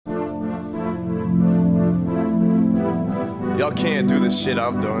Y'all can't do the shit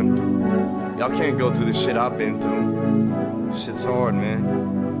I've done. Y'all can't go through the shit I've been through. Shit's hard,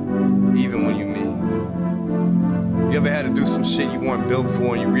 man. Even when you me. You ever had to do some shit you weren't built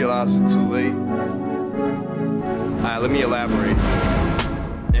for and you realize it's too late? Alright, let me elaborate.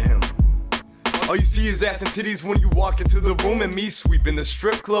 All you see is ass and titties when you walk into the room, and me sweeping the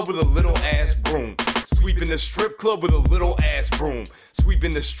strip club with a little ass broom. Sweeping the strip club with a little ass broom.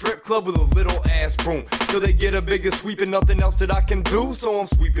 Sweeping the strip club with a little ass broom. Till they get a bigger sweep and nothing else that I can do. So I'm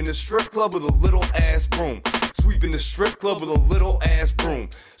sweeping the strip club with a little ass broom. Sweeping the strip club with a little ass broom.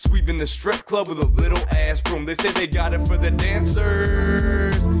 Sweeping the strip club with a little ass broom. They say they got it for the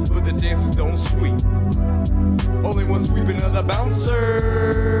dancers, but the dancers don't sweep. Only one sweeping are the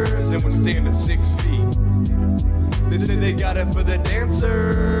bouncers, and we're standing 6 feet. They say they got it for the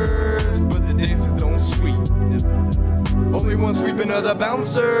dancers, but the dancers don't sweep. Only one sweeping are the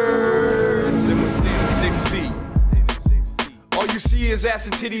bouncers, and we're standing 6 feet. All you see is ass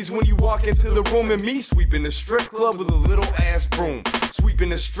and titties when you walk into the room, and me sweeping the strip club with a little ass broom. Sweeping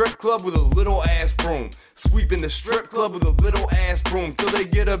the strip club with a little ass broom. Sweeping the strip club with a little ass broom. Till they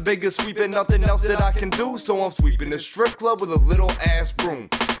get a bigger sweep and nothing else that I can do. So I'm sweeping the strip club with a little ass broom.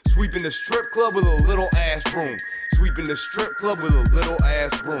 Sweeping the strip club with a little ass broom. Sweeping the strip club with a little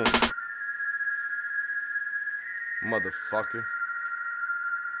ass broom. Motherfucker.